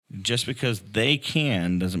just because they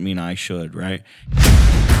can doesn't mean I should, right?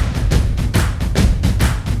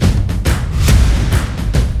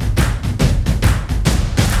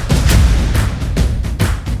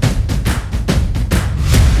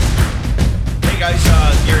 Hey guys,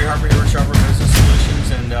 Gary Harper here with Sharper Business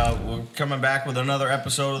Solutions, and we're coming back with another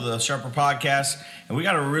episode of the Sharper Podcast. And we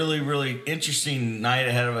got a really, really interesting night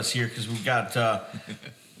ahead of us here because we've got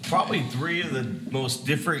probably three of the most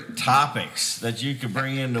different topics that you could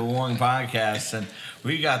bring into one podcast. And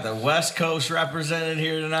we got the West Coast represented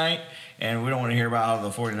here tonight. And we don't want to hear about how the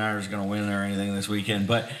 49ers are going to win or anything this weekend.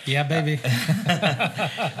 But yeah, baby.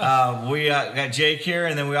 We got Jake here.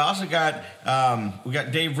 And then we also got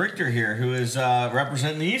Dave Richter here, who is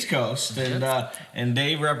representing the East Coast. And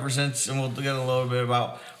Dave represents, and we'll get a little bit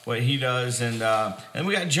about what he does. And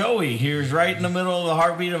we got Joey here, who's right in the middle of the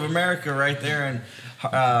heartbeat of America right there. And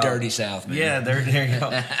Dirty South, man. Yeah, there you go.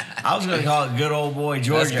 I was going to call it good old boy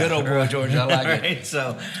Georgia. That's good old boy Georgia. I like it. Right?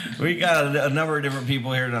 So we got a number of different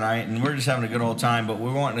people here tonight, and we're just having a good old time. But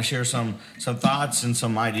we're wanting to share some thoughts and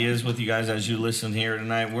some ideas with you guys as you listen here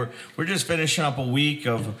tonight. We're just finishing up a week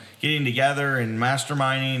of getting together and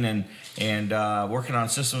masterminding and working on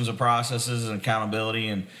systems and processes and accountability.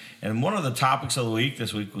 And one of the topics of the week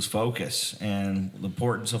this week was focus and the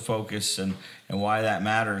importance of focus and why that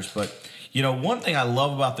matters. But you know, one thing I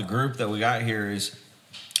love about the group that we got here is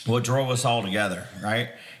what drove us all together, right?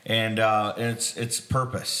 And it's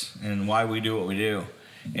purpose and why we do what we do.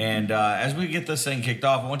 And as we get this thing kicked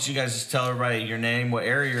off, I want you guys to tell everybody your name, what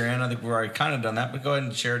area you're in. I think we've already kind of done that, but go ahead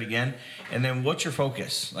and share it again. And then what's your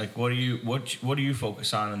focus? Like, what do you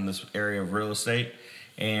focus on in this area of real estate?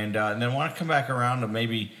 And then I want to come back around to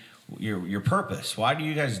maybe your purpose. Why do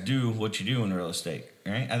you guys do what you do in real estate?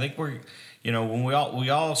 Right? I think when we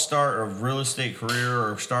all start a real estate career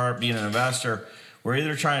or start being an investor, we're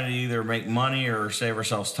either trying to either make money or save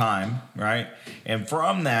ourselves time, right? And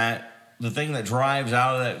from that, the thing that drives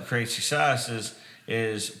out of that creates success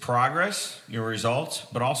is progress, your results,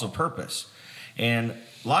 but also purpose. And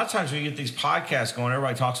a lot of times when you get these podcasts going,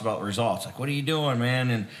 everybody talks about results. Like, what are you doing, man?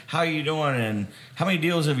 And how are you doing? And how many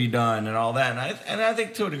deals have you done? And all that. And I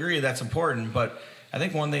think to a degree that's important. But I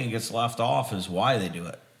think one thing that gets left off is why they do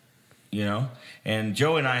it. You know, and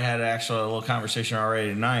Joey and I had actually a little conversation already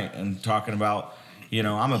tonight and talking about, you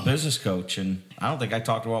know, I'm a business coach and I don't think I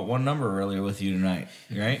talked about one number really with you tonight,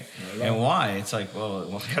 right? And why? It's like, well,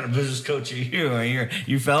 what kind of business coach are you?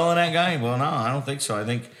 You fell in that guy? Well, no, I don't think so. I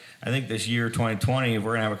think this year 2020, if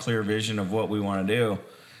we're gonna have a clear vision of what we want to do,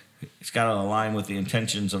 it's got to align with the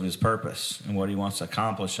intentions of his purpose and what he wants to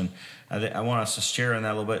accomplish. And I want us to share in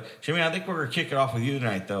that a little bit. Jimmy, I think we're going to kick it off with you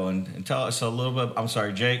tonight, though, and tell us a little bit. I'm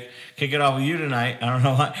sorry, Jake. Kick it off with you tonight. I don't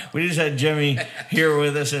know why. We just had Jimmy here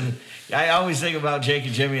with us, and I always think about Jake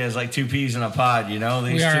and Jimmy as like two peas in a pod, you know?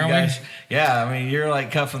 These two guys. Yeah, I mean, you're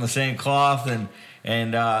like cut from the same cloth, and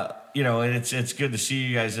you know, it's good to see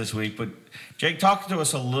you guys this week. But, Jake, talk to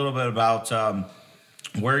us a little bit about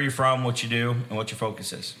where you're from, what you do, and what your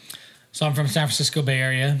focus is. So I'm from San Francisco Bay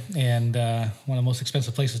Area, and one of the most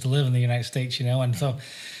expensive places to live in the United States, you know. And so,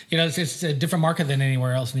 you know, it's a different market than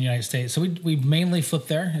anywhere else in the United States. So we mainly flip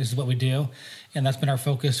there is what we do. And that's been our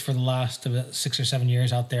focus for the last 6 or 7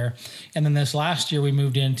 years out there. And then this last year, we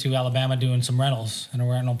moved into Alabama doing some rentals in a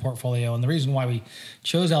rental portfolio. And the reason why we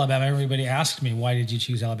chose Alabama, everybody asked me, why did you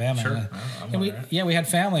choose Alabama? Sure. And we had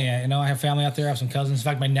family. You know, I have family out there. I have some cousins. In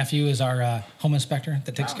fact, my nephew is our home inspector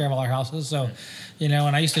that takes care of all our houses. So, you know,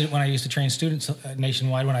 when I used to train students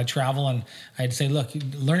nationwide, when I travel, and I'd say, look,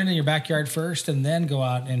 learn it in your backyard first, and then go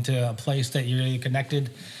out into a place that you're really connected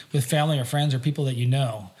with family or friends or people that you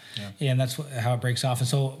know. Yeah. And that's how it breaks off. And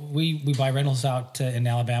so we buy rentals out in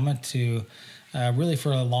Alabama to really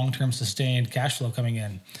for a long-term sustained cash flow coming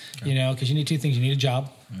in, you know, because you need two things. You need a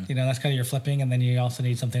job, you know, that's kind of your flipping. And then you also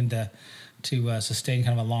need something to sustain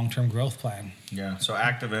kind of a long-term growth plan. Yeah. So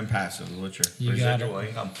active and passive is what your residual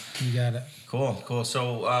income. You got it. Cool.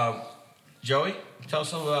 So, Joey, tell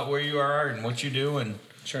us a little about where you are and what you do. And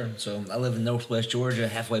Sure. So I live in Northwest Georgia,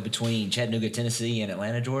 halfway between Chattanooga, Tennessee, and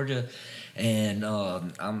Atlanta, Georgia. And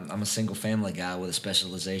I'm a single family guy with a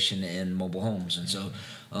specialization in mobile homes. And so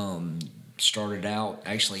started out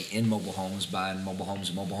actually in mobile homes, buying mobile homes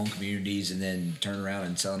and mobile home communities, and then turned around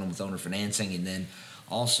and selling them with owner financing, and then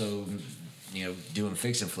also, you know, doing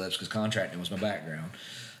fix and flips because contracting was my background.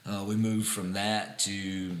 We moved from that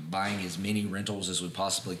to buying as many rentals as we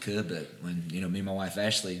possibly could. But when, you know, me and my wife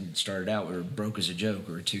Ashley started out, we were broke as a joke.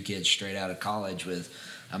 We were two kids straight out of college with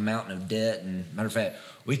a mountain of debt. And matter of fact,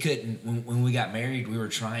 we couldn't, when we got married, we were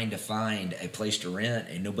trying to find a place to rent,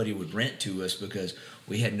 and nobody would rent to us because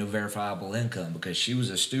we had no verifiable income, because she was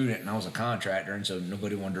a student and I was a contractor, and so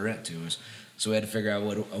nobody wanted to rent to us. So we had to figure out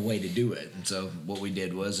a way to do it. And so what we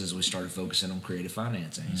did is we started focusing on creative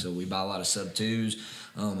financing. Mm-hmm. So we buy a lot of sub-twos.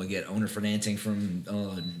 We get owner financing from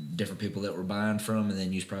different people that we're buying from, and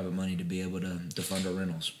then use private money to be able to fund our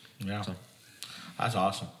rentals. Yeah. So. That's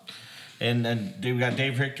awesome. And we got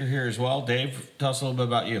Dave Richter here as well. Dave, tell us a little bit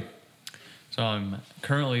about you. So I'm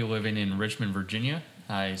currently living in Richmond, Virginia.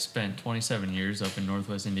 I spent 27 years up in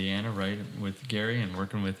Northwest Indiana, right, with Gary and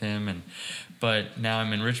working with him. But now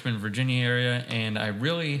I'm in Richmond, Virginia area, and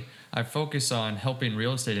I focus on helping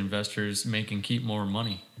real estate investors make and keep more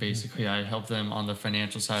money. Basically, I help them on the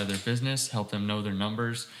financial side of their business, help them know their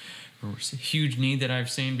numbers. It's a huge need that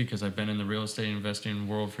I've seen because I've been in the real estate investing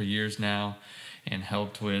world for years now and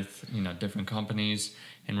helped with, different companies,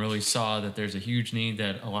 and really saw that there's a huge need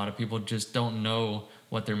that a lot of people just don't know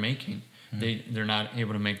what they're making. They're not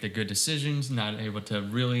able to make the good decisions, not able to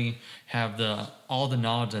really have all the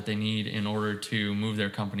knowledge that they need in order to move their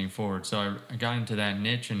company forward. So I got into that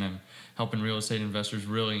niche, and I'm helping real estate investors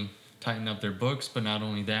really tighten up their books, but not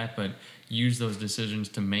only that, but use those decisions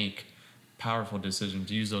to make powerful decisions,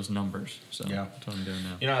 use those numbers. So yeah, that's what I'm doing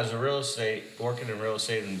now. As working in real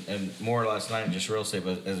estate and more or less not just real estate,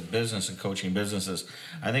 but as a business and coaching businesses,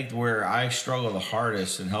 I think where I struggle the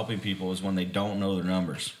hardest in helping people is when they don't know their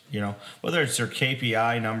numbers. Whether it's their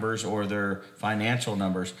KPI numbers or their financial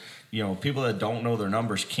numbers, people that don't know their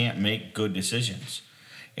numbers can't make good decisions.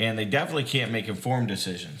 And they definitely can't make informed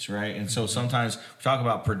decisions, right? And so sometimes we talk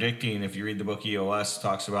about predicting. If you read the book EOS, it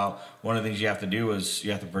talks about one of the things you have to do is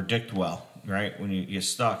you have to predict well, right? When you get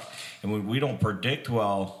stuck. And when we don't predict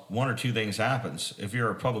well, one or two things happens. If you're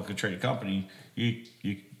a publicly traded company, you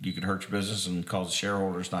could hurt your business and cause the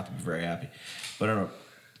shareholders not to be very happy. But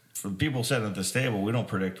for the people sitting at this table, we don't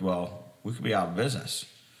predict well. We could be out of business.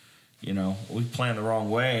 We plan the wrong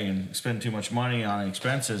way and spend too much money on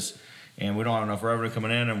expenses, and we don't have enough revenue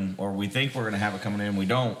coming in, or we think we're going to have it coming in, we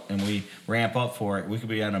don't, and we ramp up for it. We could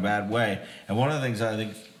be in a bad way. And one of the things I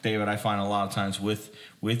think, David, I find a lot of times with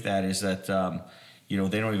that is that they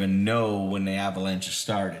don't even know when the avalanche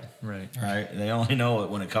started. Right. They only know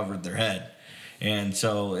it when it covered their head. And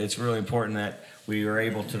so it's really important that we are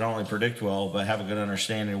able to not only predict well, but have a good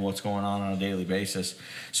understanding of what's going on a daily basis.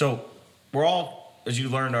 So we're all, as you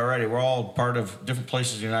learned already, we're all part of different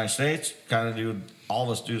places in the United States. All of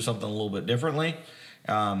us do something a little bit differently.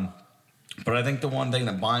 But I think the one thing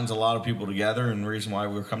that binds a lot of people together, and the reason why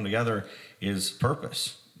we're coming together, is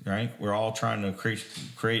purpose, right? We're all trying to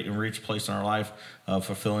create and reach a place in our life of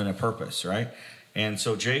fulfilling a purpose, right? And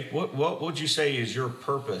so, Jake, what would you say is your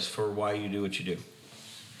purpose for why you do what you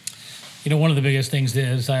do? One of the biggest things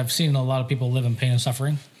is I've seen a lot of people live in pain and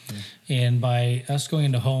suffering. And by us going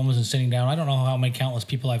into homes and sitting down, I don't know how many countless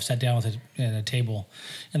people I've sat down with at a table,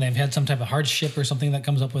 and they've had some type of hardship or something that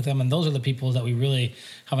comes up with them. And those are the people that we really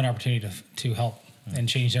have an opportunity to help and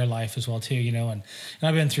change their life as well too, And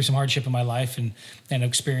I've been through some hardship in my life and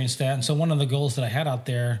experienced that. And so one of the goals that I had out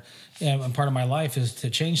there, and part of my life, is to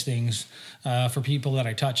change things for people that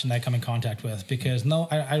I touch and that I come in contact with. Because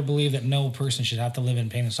I believe that no person should have to live in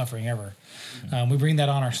pain and suffering ever. We bring that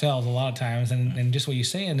on ourselves a lot of times. And just what you're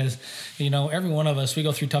saying is, every one of us, we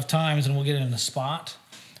go through tough times and we'll get in a spot,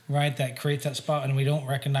 right, that creates that spot, and we don't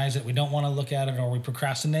recognize it. We don't want to look at it, or we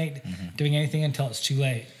procrastinate doing anything until it's too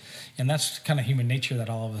late. And that's kind of human nature that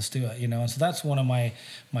all of us do it, And so that's one of my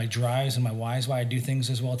drives and my whys why I do things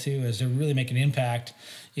as well too, is to really make an impact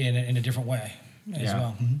in a different way as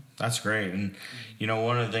well. Mm-hmm. That's great. And,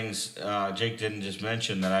 one of the things Jake didn't just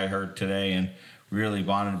mention that I heard today and really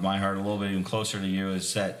bonded my heart a little bit even closer to you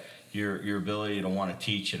is that your ability to want to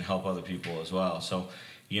teach and help other people as well. So,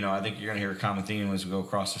 I think you're going to hear a common theme as we go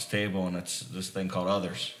across this table, and it's this thing called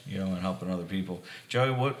others, and helping other people.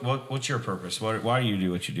 Joey, what's your purpose? Why do you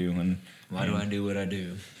do what you do? And why do I do what I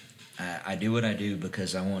do? I do what I do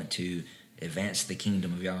because I want to advance the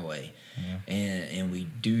kingdom of Yahweh. Yeah. And we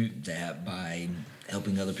do that by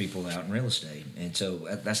helping other people out in real estate. And so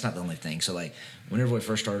that's not the only thing. So whenever we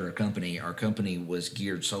first started our company was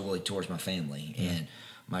geared solely towards my family. Yeah. And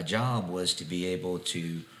my job was to be able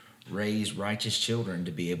to raise righteous children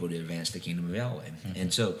to be able to advance the kingdom of Yahweh. Mm-hmm.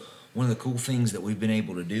 And so one of the cool things that we've been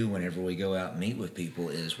able to do whenever we go out and meet with people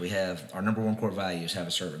is we have our number one core value is have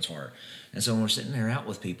a servant's heart. And so when we're sitting there out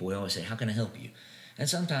with people, we always say, how can I help you? And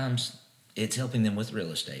sometimes it's helping them with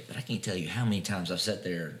real estate, but I can't tell you how many times I've sat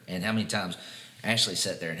there and how many times Ashley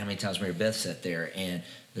sat there and how many times Mary Beth sat there. And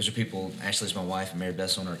those are people, Ashley's my wife and Mary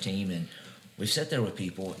Beth's on our team, and we've sat there with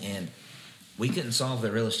people, and we couldn't solve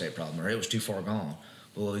the real estate problem, or it was too far gone.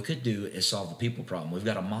 But what we could do is solve the people problem. We've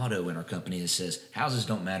got a motto in our company that says, houses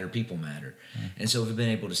don't matter, people matter. And so we've been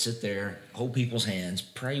able to sit there, hold people's hands,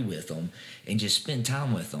 pray with them, and just spend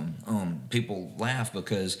time with them. People laugh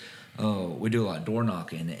because we do a lot of door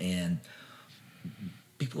knocking, and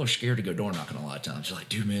people are scared to go door knocking a lot of times. They're like,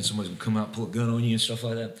 dude, man, somebody's going to come out and pull a gun on you and stuff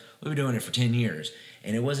like that. We've been doing it for 10 years.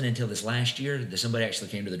 And it wasn't until this last year that somebody actually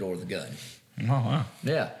came to the door with a gun. Oh, wow.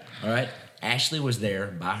 Yeah. All right. Ashley was there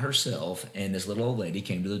by herself, and this little old lady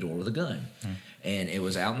came to the door with a gun. And it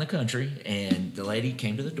was out in the country, and the lady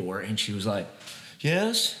came to the door, and she was like,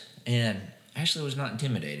 yes. And Ashley was not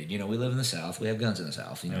intimidated. You know, we live in the South. We have guns in the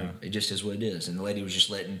South. You know, It just is what it is. And the lady was just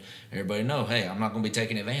letting everybody know, hey, I'm not going to be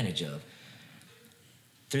taken advantage of.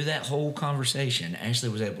 Through that whole conversation, Ashley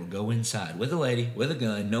was able to go inside with the lady, with a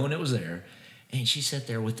gun, knowing it was there. And she sat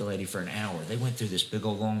there with the lady for an hour. They went through this big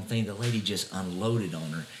old long thing. The lady just unloaded on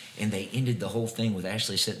her. And they ended the whole thing with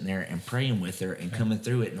Ashley sitting there and praying with her and coming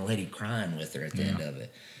through it, and the lady crying with her at the end of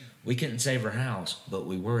it. We couldn't save her house, but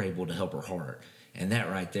we were able to help her heart. And that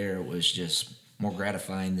right there was just more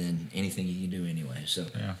gratifying than anything you can do anyway. So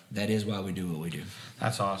that is why we do what we do.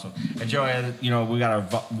 That's awesome. And Joey, you know, we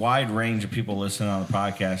got a wide range of people listening on the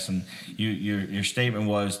podcast, and your statement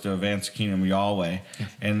was to advance the kingdom of Yahweh,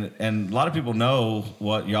 and a lot of people know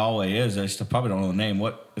what Yahweh is. They still probably don't know the name.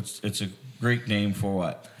 It's a Greek name for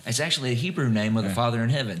what? It's actually a Hebrew name of the Father in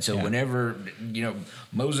heaven. So whenever, you know,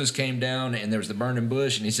 Moses came down and there was the burning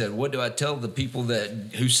bush, and he said, what do I tell the people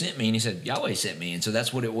who sent me? And he said, Yahweh sent me. And so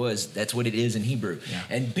that's what it was. That's what it is in Hebrew. Yeah.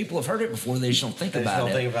 And people have heard it before. They just don't think about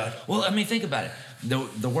it. Well, I mean, think about it.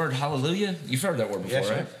 The word hallelujah, you've heard that word before,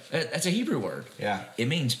 right? That's a Hebrew word. Yeah. It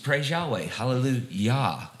means praise Yahweh,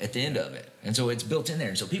 hallelujah, at the end of it. And so it's built in there.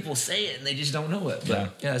 And so people say it and they just don't know it.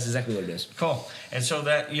 But yeah, that's exactly what it is. Cool. And so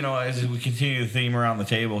that, you know, as we continue the theme around the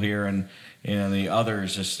table here, and the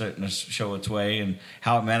others is starting to show its way, and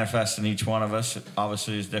how it manifests in each one of us, it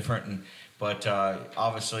obviously is different. But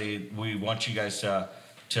obviously we want you guys to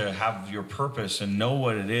have your purpose and know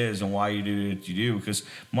what it is and why you do what you do, because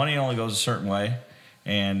money only goes a certain way.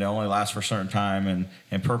 And it only lasts for a certain time,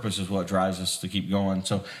 and purpose is what drives us to keep going.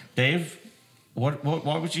 So, Dave, what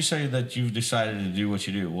would you say that you've decided to do what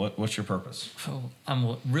you do? What's your purpose? Oh,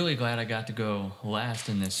 I'm really glad I got to go last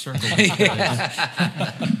in this circle.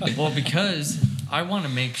 Because I want to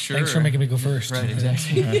make sure. Thanks for making me go first. Right,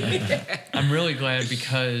 exactly. I'm really glad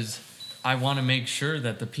because I want to make sure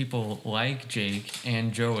that the people like Jake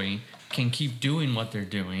and Joey can keep doing what they're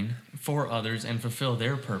doing for others and fulfill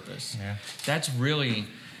their purpose. Yeah. That's really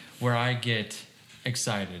where I get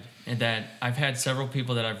excited. And that I've had several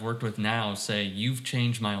people that I've worked with now say, you've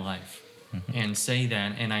changed my life, and say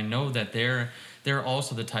that. And I know that they're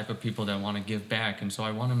also the type of people that want to give back. And so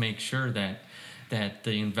I want to make sure that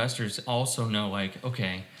the investors also know, like,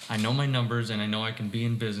 okay, I know my numbers, and I know I can be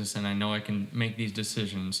in business, and I know I can make these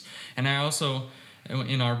decisions. And I also,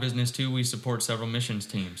 in our business too, we support several missions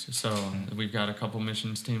teams. So we've got a couple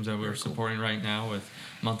missions teams that we're supporting right now with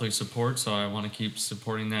monthly support. So I want to keep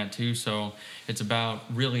supporting that too. So it's about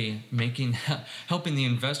really helping the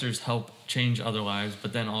investors help change other lives,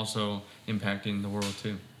 but then also impacting the world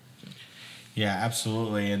too. Yeah,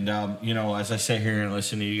 absolutely. And, you know, as I sit here and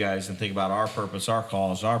listen to you guys and think about our purpose, our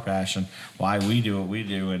cause, our passion, why we do what we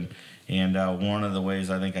do, and one of the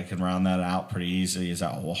ways I think I can round that out pretty easily is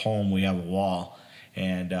at home we have a wall.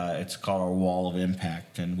 And it's called our wall of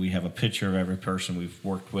impact. And we have a picture of every person we've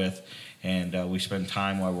worked with. And we spend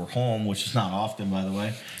time while we're home, which is not often, by the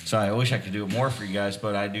way. So I wish I could do it more for you guys,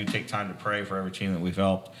 but I do take time to pray for every team that we've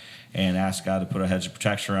helped and ask God to put a hedge of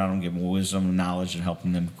protection around them, give them wisdom and knowledge, and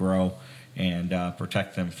helping them grow and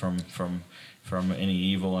protect them from any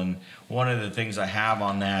evil. And one of the things I have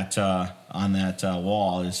on that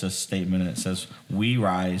wall is a statement that says, "We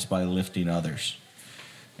rise by lifting others."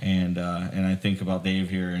 And I think about Dave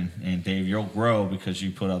here, and Dave, you'll grow because you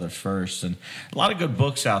put others first. And a lot of good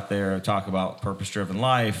books out there talk about purpose-driven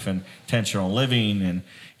life and intentional living,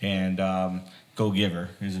 and Go Giver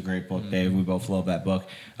is a great book, Dave. We both love that book.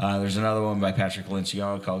 There's another one by Patrick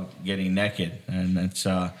Lencioni called Getting Naked, and it's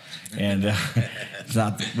not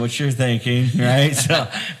what you're thinking, right?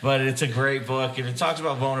 But it's a great book, and it talks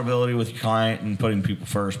about vulnerability with your client and putting people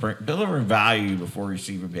first, delivering value before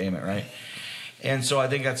receiving payment, right? And so I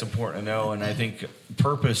think that's important to know, and I think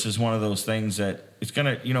purpose is one of those things that it's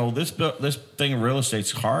gonna, you know, this thing in real estate's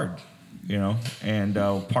hard, you know, and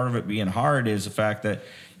part of it being hard is the fact that,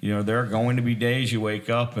 you know, there are going to be days you wake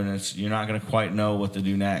up and you're not going to quite know what to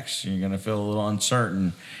do next. You're going to feel a little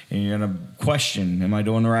uncertain, and you're going to question, am I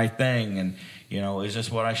doing the right thing? And Is this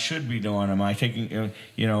what I should be doing? Am I taking,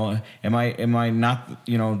 am I not,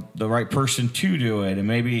 the right person to do it? And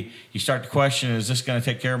maybe you start to question, is this going to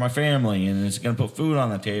take care of my family? And is it going to put food on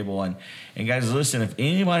the table? And guys, listen, if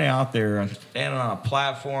anybody out there standing on a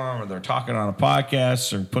platform or they're talking on a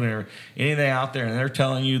podcast or putting anything out there and they're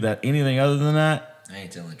telling you that anything other than that, I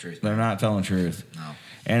ain't telling the truth. They're not telling the truth. No.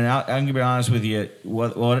 And I'm going to be honest with you.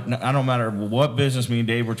 I don't matter what business me and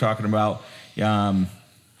Dave were talking about,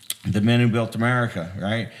 the men who built America,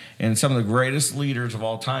 right? And some of the greatest leaders of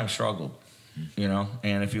all time struggled,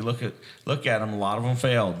 And if you look at them, a lot of them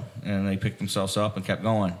failed, and they picked themselves up and kept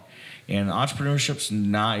going. And entrepreneurship's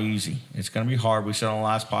not easy. It's going to be hard. We said on the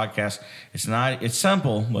last podcast, it's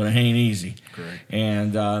simple, but it ain't easy. Correct.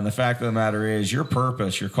 And the fact of the matter is, your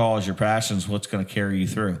purpose, your cause, your passion is what's going to carry you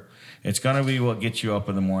through. It's going to be what gets you up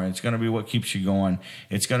in the morning. It's going to be what keeps you going.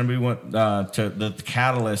 It's going to be what the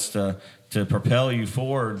catalyst to propel you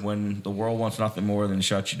forward when the world wants nothing more than to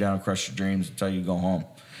shut you down, crush your dreams until you go home.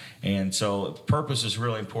 And so purpose is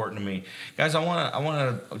really important to me. Guys, I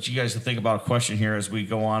want you guys to think about a question here as we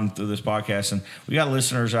go on through this podcast. And we got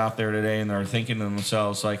listeners out there today, and they're thinking to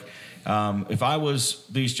themselves, like, if I was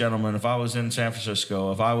these gentlemen, if I was in San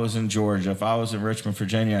Francisco, if I was in Georgia, if I was in Richmond,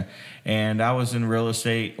 Virginia, and I was in real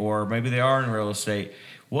estate, or maybe they are in real estate,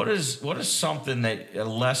 what is something a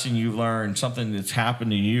lesson you've learned, something that's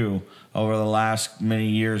happened to you over the last many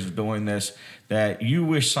years of doing this that you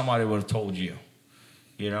wish somebody would have told you?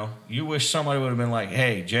 You wish somebody would have been like,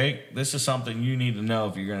 hey, Jake, this is something you need to know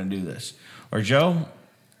if you're going to do this. Or Joe,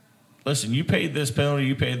 listen, you paid this penalty,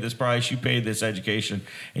 you paid this price, you paid this education,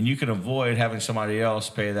 and you can avoid having somebody else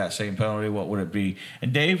pay that same penalty. What would it be?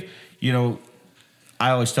 And Dave,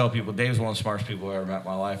 I always tell people Dave's one of the smartest people I've ever met in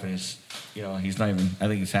my life, and he's not even, I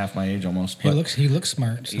think he's half my age almost. But he looks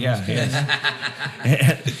smart. So yeah, he is.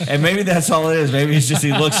 And maybe that's all it is. Maybe it's just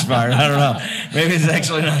he looks smart. I don't know. Maybe he's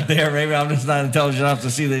actually not there. Maybe I'm just not intelligent enough to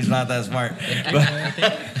see that he's not that smart. But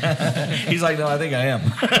he's like, no, I think I am.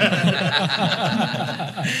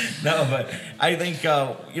 No, but I think,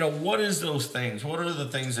 what is those things? What are the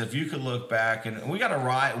things that if you could look back, and we got a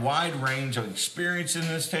wide range of experience in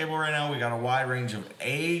this table right now. We got a wide range of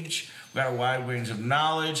age. We've got a wide range of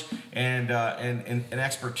knowledge and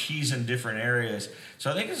expertise in different areas.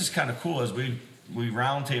 So I think this is kind of cool as we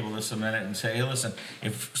roundtable this a minute and say, hey, listen,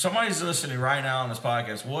 if somebody's listening right now on this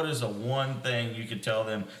podcast, what is the one thing you could tell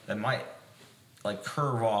them that might like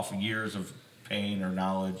curve off years of pain or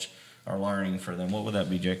knowledge or learning for them? What would that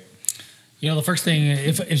be, Jake? The first thing,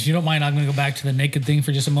 if you don't mind, I'm going to go back to the naked thing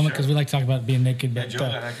for just a moment because we like to talk about being naked. Yeah, but, Joe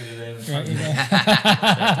got naked today. Right,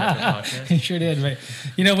 he sure did. But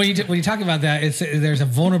when you talk about that, there's a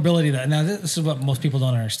vulnerability that now this is what most people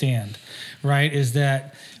don't understand, right? Is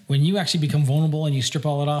that when you actually become vulnerable and you strip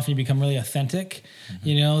all it off and you become really authentic,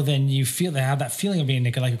 then you have that feeling of being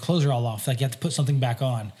naked, like your clothes are all off, like you have to put something back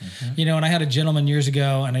on, And I had a gentleman years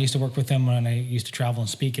ago, and I used to work with him when I used to travel and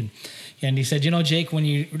speak, and he said, Jake, when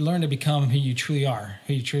you learn to become who you truly are,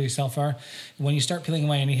 who you truly self are, when you start peeling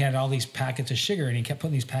away, and he had all these packets of sugar, and he kept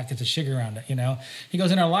putting these packets of sugar around it, He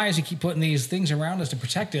goes, in our lives, we keep putting these things around us to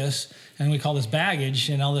protect us, and we call this baggage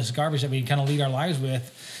and all this garbage that we kind of lead our lives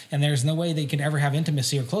with, and there's no way they can ever have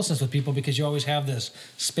intimacy or closeness with people because you always have this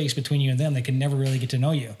space between you and them. They can never really get to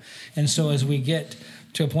know you. And so as we get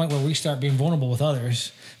to a point where we start being vulnerable with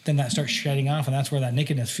others, then that starts shedding off, and that's where that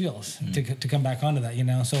nakedness feels to come back onto that,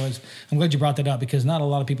 So I'm glad you brought that up because not a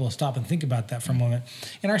lot of people stop and think about that for a moment.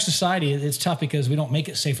 In our society, it's tough because we don't make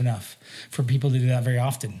it safe enough for people to do that very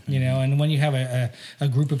often, And when you have a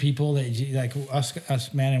group of people that like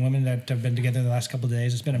us men and women that have been together the last couple of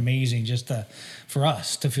days, it's been amazing just for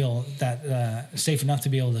us to feel that safe enough to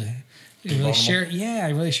be able to really share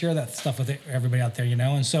that stuff with everybody out there,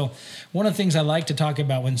 And so one of the things I like to talk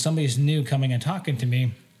about when somebody's new coming and talking to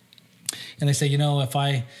me, and they say, if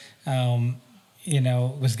I,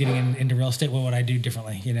 was getting into real estate, what would I do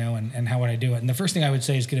differently, and how would I do it? And the first thing I would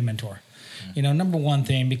say is get a mentor. Number one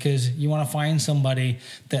thing, because you want to find somebody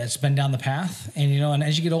that's been down the path, and and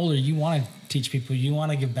as you get older, you want to teach people, you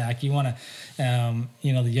want to give back, you want to,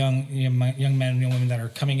 the young men and young women that are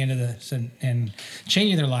coming into this and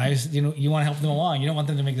changing their lives, you want to help them along. You don't want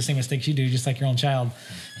them to make the same mistakes you do, just like your own child.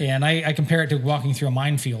 And I compare it to walking through a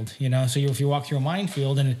minefield, So if you walk through a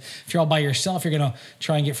minefield, and if you're all by yourself, you're going to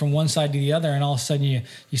try and get from one side to the other, and all of a sudden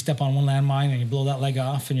you step on one landmine and you blow that leg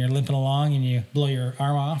off, and you're limping along, and you blow your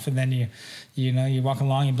arm off, and then you're walking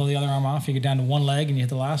along, you blow the other arm off, you get down to one leg, and you hit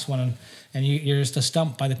the last one, and you're just a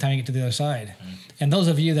stump by the time you get to the other side. And those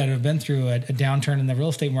of you that have been through a downturn in the real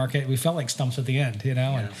estate market, we felt like stumps at the end,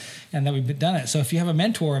 and that we've done it. So if you have a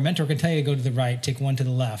mentor can tell you to go to the right, take one to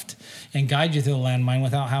the left, and guide you through the landmine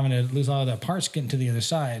without having to lose all the parts getting to the other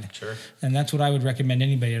side. Sure. And that's what I would recommend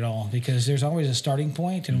anybody at all, because there's always a starting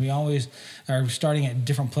point, and we always are starting at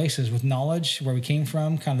different places with knowledge, where we came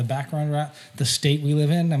from, kind of the background, the state we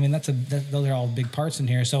live in. I mean, those are all big parts in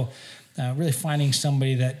here. So really finding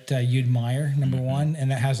somebody that you admire, number one,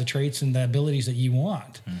 and that has the traits and the abilities that you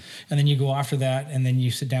want. And then you go after that, and then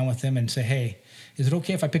you sit down with them and say, hey, is it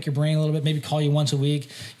okay if I pick your brain a little bit? Maybe call you once a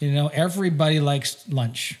week. Everybody likes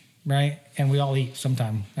lunch, right? And we all eat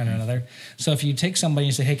sometime or another. So if you take somebody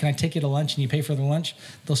and say, hey, can I take you to lunch, and you pay for the lunch,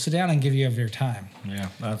 they'll sit down and give you of their time. Yeah,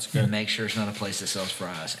 that's good. And make sure it's not a place that sells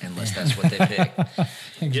fries, unless that's what they pick.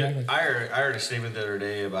 Exactly. I heard a statement the other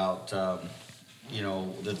day about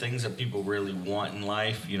the things that people really want in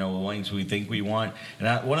life, the things we think we want.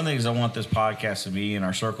 And one of the things I want this podcast to be and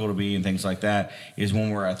our circle to be and things like that is when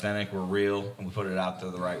we're authentic, we're real, and we put it out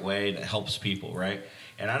there the right way that helps people, right?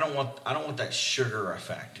 And I don't want that sugar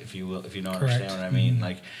effect, if you will, if you don't Correct. understand what I mean.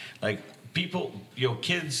 Like people,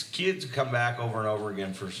 kids come back over and over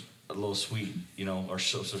again for a little sweet, or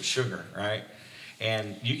so sugar, right?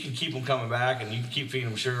 And you can keep them coming back, and you can keep feeding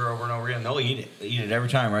them sugar over and over again. They'll eat it. They eat it every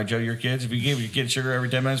time, right, Joe? Your kids, if you give your kids sugar every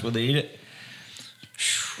 10 minutes, would they eat it?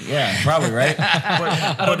 Yeah, probably, right?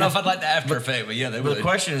 I don't know if I'd like the after effect, but yeah, they would. But the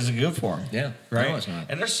question is, it good for them? Yeah, right. No, it's not.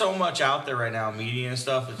 And there's so much out there right now, media and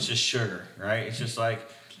stuff. It's just sugar, right? It's just like,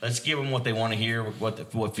 let's give them what they want to hear,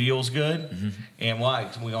 what feels good, and why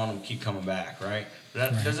we want them to keep coming back, right?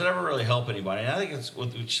 Does it ever really help anybody? And I think it's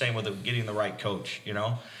what you're saying with getting the right coach.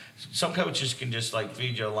 Some coaches can just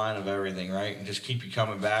feed you a line of everything, right, and just keep you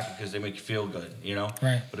coming back because they make you feel good,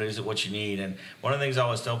 Right. But is it what you need? And one of the things I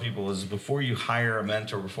always tell people is before you hire a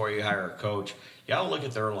mentor, before you hire a coach, you got to look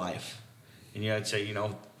at their life, and you got to say,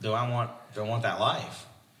 do I want that life?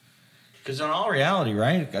 Because in all reality,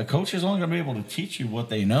 right, a coach is only going to be able to teach you what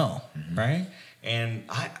they know, right? And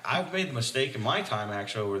I've made the mistake in my time,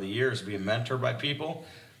 actually, over the years, being mentored by people,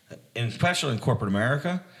 and especially in corporate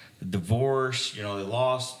America, the divorce, they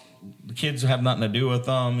lost, the kids have nothing to do with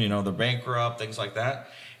them, they're bankrupt, things like that.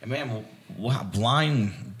 And man, wow,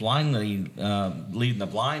 blindly leading the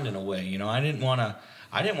blind in a way. I didn't want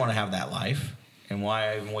to have that life, and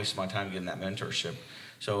why I even wasted my time getting that mentorship.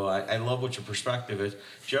 So I love what your perspective is.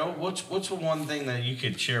 Joe, what's the one thing that you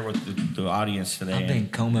could share with the audience today? I've been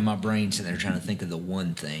combing my brain sitting there trying to think of the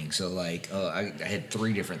one thing. So I had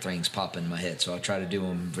 3 different things pop in my head, so I'll try to do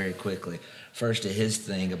them very quickly. First, to his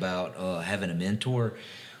thing about having a mentor.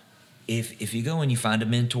 If you go and you find a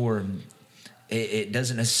mentor, it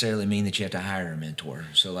doesn't necessarily mean that you have to hire a mentor.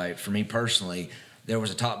 So for me personally, there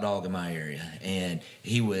was a top dog in my area, and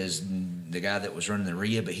he was the guy that was running the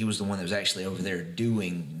RIA, but he was the one that was actually over there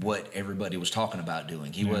doing what everybody was talking about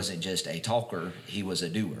doing. He wasn't just a talker, he was a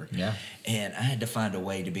doer. Yeah. And I had to find a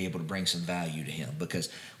way to be able to bring some value to him because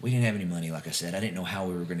we didn't have any money, like I said. I didn't know how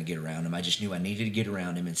we were going to get around him. I just knew I needed to get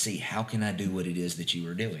around him and see how can I do what it is that you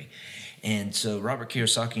were doing. And so Robert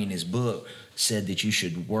Kiyosaki in his book said that you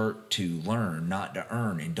should work to learn, not to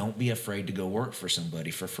earn, and don't be afraid to go work for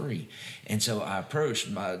somebody for free. And so I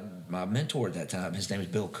approached my mentor at that time. His name was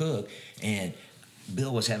Bill Cook, and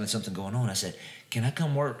Bill was having something going on. I said, can I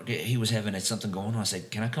come work? He was having something going on. I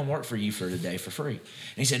said, can I come work for you for the day for free?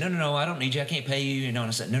 And he said, no, I don't need you. I can't pay you. And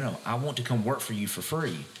I said, no, I want to come work for you for free.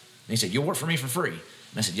 And he said, you'll work for me for free?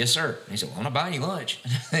 And I said, yes, sir. And he said, well, I'm not buying you lunch.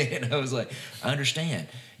 And I was like, I understand.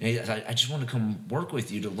 And I just want to come work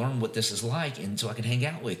with you to learn what this is like and so I can hang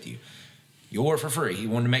out with you. You'll work for free. He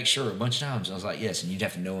wanted to make sure a bunch of times. I was like, yes, and you'd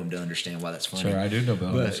have to know him to understand why that's funny. Sure, I do know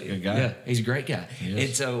Bill. He's a good guy. Yeah, he's a great guy. He is.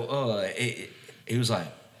 And so he was like,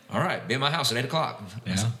 all right, be at my house at 8 o'clock.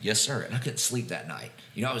 I said, yes, sir. And I couldn't sleep that night.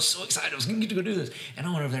 I was so excited. I was going to get to go do this. And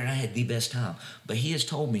I went over there and I had the best time. But he has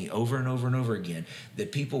told me over and over and over again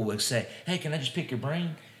that people would say, hey, can I just pick your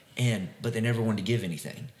brain? But they never wanted to give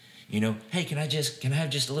anything. Hey, can I have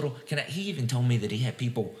just a little, he even told me that he had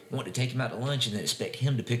people want to take him out to lunch and then expect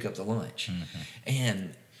him to pick up the lunch. Mm-hmm.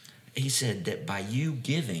 And he said that by you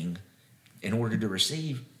giving in order to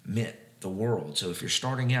receive meant the world. So if you're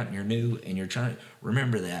starting out and you're new and you're trying,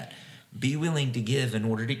 remember that. Be willing to give in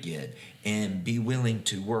order to get, and be willing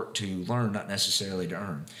to work to learn, not necessarily to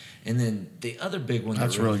earn. And then the other big one.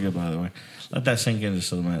 That's really good, by the way. Let that sink in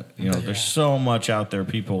just a minute. There's so much out there.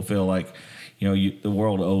 People feel like, the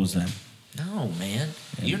world owes them. No, man.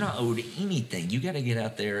 You're not owed anything. You got to get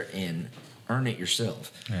out there and earn it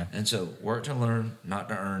yourself. Yeah. And so work to learn, not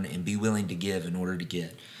to earn, and be willing to give in order to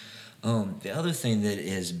get. The other thing that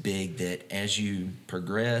is big, that as you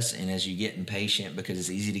progress and as you get impatient, because it's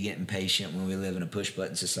easy to get impatient when we live in a push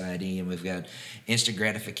button society and we've got instant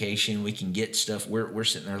gratification, we can get stuff. We're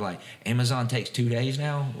sitting there like, Amazon takes 2 days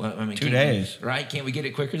now. Well, I mean, 2 days, right? Can't we get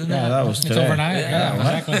it quicker than Yeah, that? that was It's today. overnight.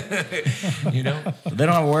 Yeah, exactly. You know, They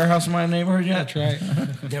don't have a warehouse in my neighborhood yet. That's right.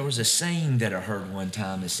 there was a saying that I heard one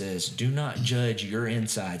time that says, "Do not judge your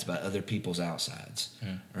insides by other people's outsides."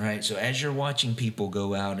 Right? So as you're watching people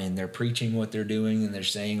go out and they're preaching what they're doing and they're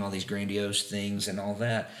saying all these grandiose things and all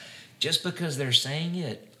that, just because they're saying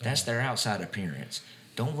it, that's their outside appearance.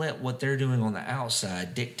 Don't let what they're doing on the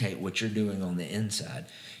outside dictate what you're doing on the inside.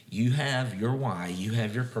 You have your why, you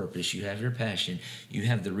have your purpose, you have your passion, you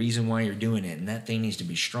have the reason why you're doing it, and that thing needs to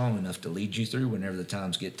be strong enough to lead you through whenever the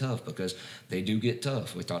times get tough, because they do get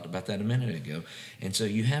tough. We talked about that a minute ago. And so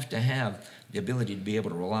you have to have the ability to be able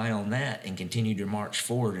to rely on that and continue to march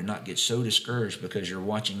forward and not get so discouraged because you're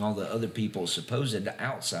watching all the other people's supposed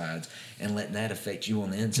outsides and letting that affect you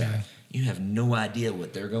on the inside. You have no idea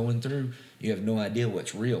what they're going through. You have no idea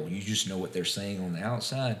what's real. You just know what they're saying on the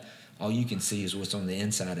outside. All you can see is what's on the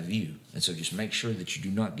inside of you. And so just make sure that you do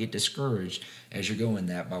not get discouraged as you're going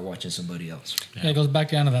that by watching somebody else. Yeah, it goes back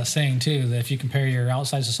down to that saying too, that if you compare your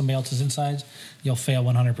outsides to somebody else's insides, you'll fail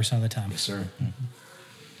 100% of the time. Yes, sir.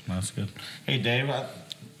 That's good. Hey, Dave, I'll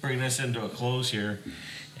bring this into a close here.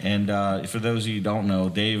 And for those of you who don't know,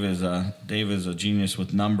 Dave is a genius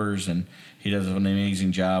with numbers, and he does an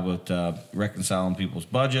amazing job with reconciling people's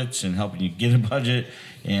budgets and helping you get a budget.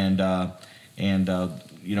 And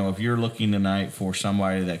you know, if you're looking tonight for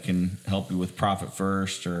somebody that can help you with Profit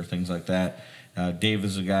First or things like that, Dave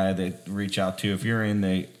is a guy that reach out to. If you're in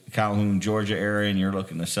the Calhoun, Georgia area and you're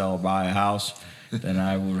looking to sell or buy a house, then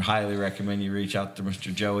I would highly recommend you reach out to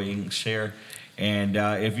Mr. Joey Inks here. And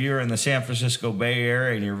if you're in the San Francisco Bay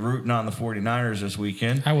Area and you're rooting on the 49ers this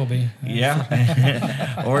weekend, I will be.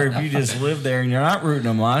 yeah. Or if you just live there and you're not rooting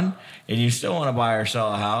them on and you still want to buy or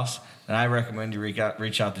sell a house, then I recommend you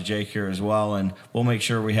reach out to Jake here as well, and we'll make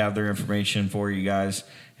sure we have their information for you guys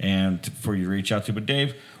and for you to reach out to. But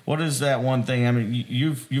Dave, what is that one thing? I mean,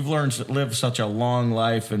 you've learned to live such a long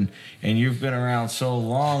life, and you've been around so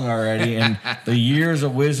long already, and the years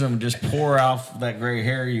of wisdom just pour out that gray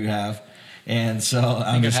hair you have. And so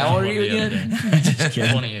I'm just, How old are you again? just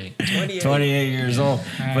kidding. 28. 28 years old.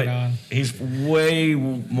 Right But on. he's way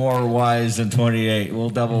more wise than 28. We'll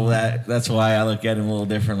double that. That's why I look at him a little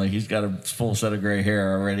differently. He's got a full set of gray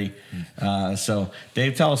hair already. So,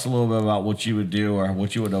 Dave, tell us a little bit about what you would do or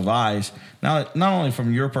what you would advise, now, not only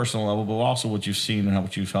from your personal level, but also what you've seen and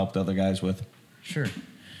what you've helped other guys with. Sure.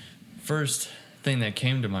 First thing that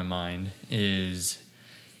came to my mind is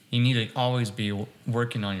you need to always be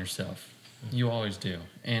working on yourself. You always do.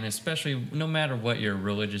 And especially no matter what your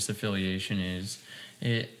religious affiliation is,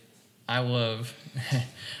 I love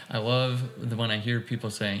when I hear people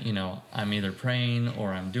say, you know, I'm either praying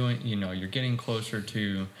or I'm doing, you know, you're getting closer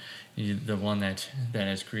to the one that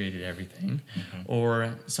has created everything,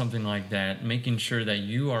 or something like that, making sure that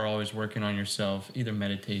you are always working on yourself, either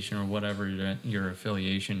meditation or whatever your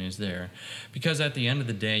affiliation is there. Because at the end of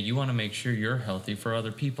the day, you want to make sure you're healthy for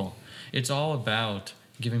other people. It's all about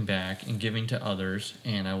giving back and giving to others,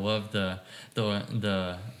 and I love the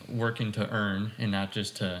working to earn and not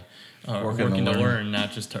just to working to learn,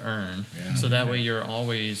 not just to earn. Yeah. So that way you're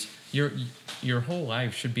always your whole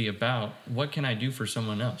life should be about what can I do for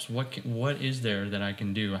someone else? What is there that I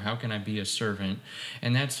can do? How can I be a servant?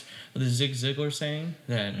 And that's the Zig Ziglar saying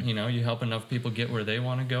that, you know, you help enough people get where they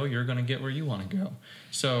want to go, you're going to get where you want to go.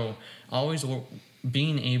 So always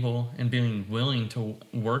being able and being willing to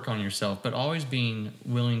work on yourself, but always being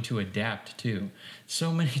willing to adapt too.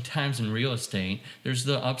 So many times in real estate, there's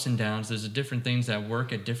the ups and downs, there's the different things that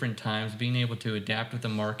work at different times, being able to adapt with the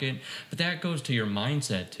market. But that goes to your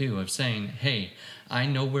mindset too, of saying, hey, I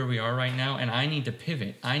know where we are right now and I need to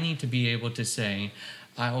pivot. I need to be able to say,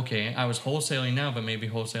 I was wholesaling now, but maybe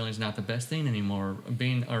wholesaling is not the best thing anymore.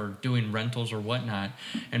 Doing rentals or whatnot,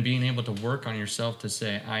 and being able to work on yourself to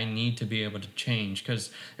say, I need to be able to change,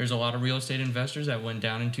 because there's a lot of real estate investors that went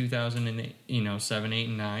down in 2007, 8,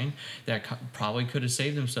 and 9 that probably could have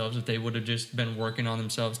saved themselves if they would have just been working on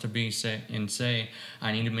themselves to say,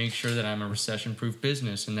 I need to make sure that I'm a recession-proof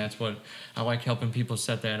business, and that's what I like helping people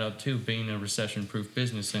set that up too, being a recession-proof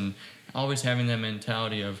business, and always having that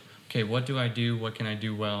mentality of, okay, what do I do? What can I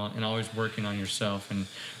do well? And always working on yourself and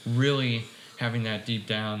really having that deep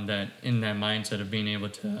down, that in that mindset of being able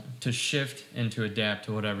to shift and to adapt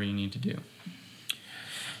to whatever you need to do.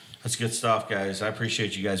 That's good stuff, guys. I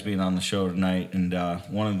appreciate you guys being on the show tonight. And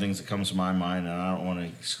one of the things that comes to my mind, and I don't want to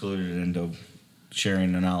exclude it into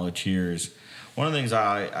sharing the knowledge here, is one of the things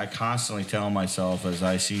I constantly tell myself as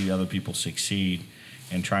I see other people succeed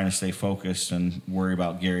and trying to stay focused and worry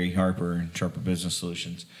about Gary Harper and Sharper Business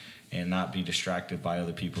Solutions and not be distracted by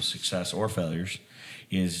other people's success or failures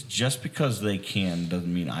is just because they can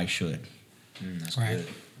doesn't mean I should. That's Right. good.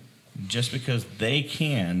 Just because they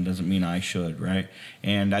can doesn't mean I should, right?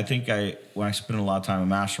 And I think when I spend a lot of time in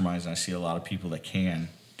masterminds, I see a lot of people that can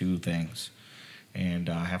do things. And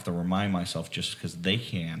I have to remind myself just because they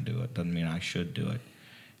can do it doesn't mean I should do it.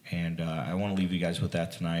 And I want to leave you guys with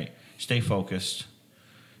that tonight. Stay focused.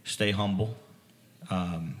 Stay humble.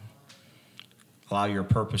 Allow your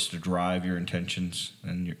purpose to drive your intentions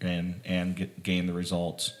and gain the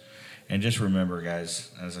results. And just remember,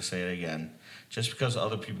 guys, as I say it again, just because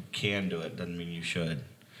other people can do it doesn't mean you should.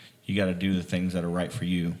 You got to do the things that are right for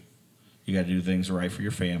you. You got to do the things that are right for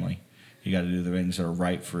your family. You got to do the things that are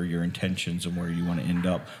right for your intentions and where you want to end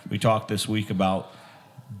up. We talked this week about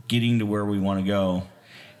getting to where we want to go.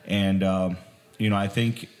 And, I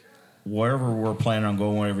think wherever we're planning on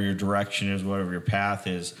going, whatever your direction is, whatever your path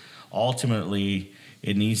is, ultimately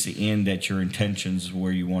it needs to end at your intentions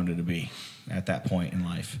where you wanted to be at that point in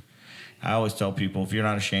life. I always tell people, if you're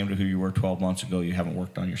not ashamed of who you were 12 months ago, you haven't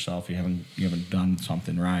worked on yourself. You haven't done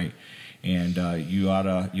something right. And you ought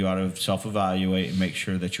to self-evaluate and make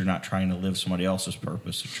sure that you're not trying to live somebody else's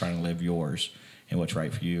purpose. You're trying to live yours and what's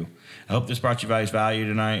right for you. I hope this brought you guys value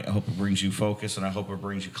tonight. I hope it brings you focus, and I hope it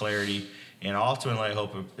brings you clarity. And ultimately, I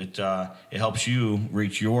hope it helps you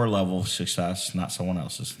reach your level of success, not someone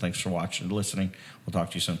else's. Thanks for watching and listening. We'll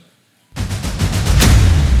talk to you soon.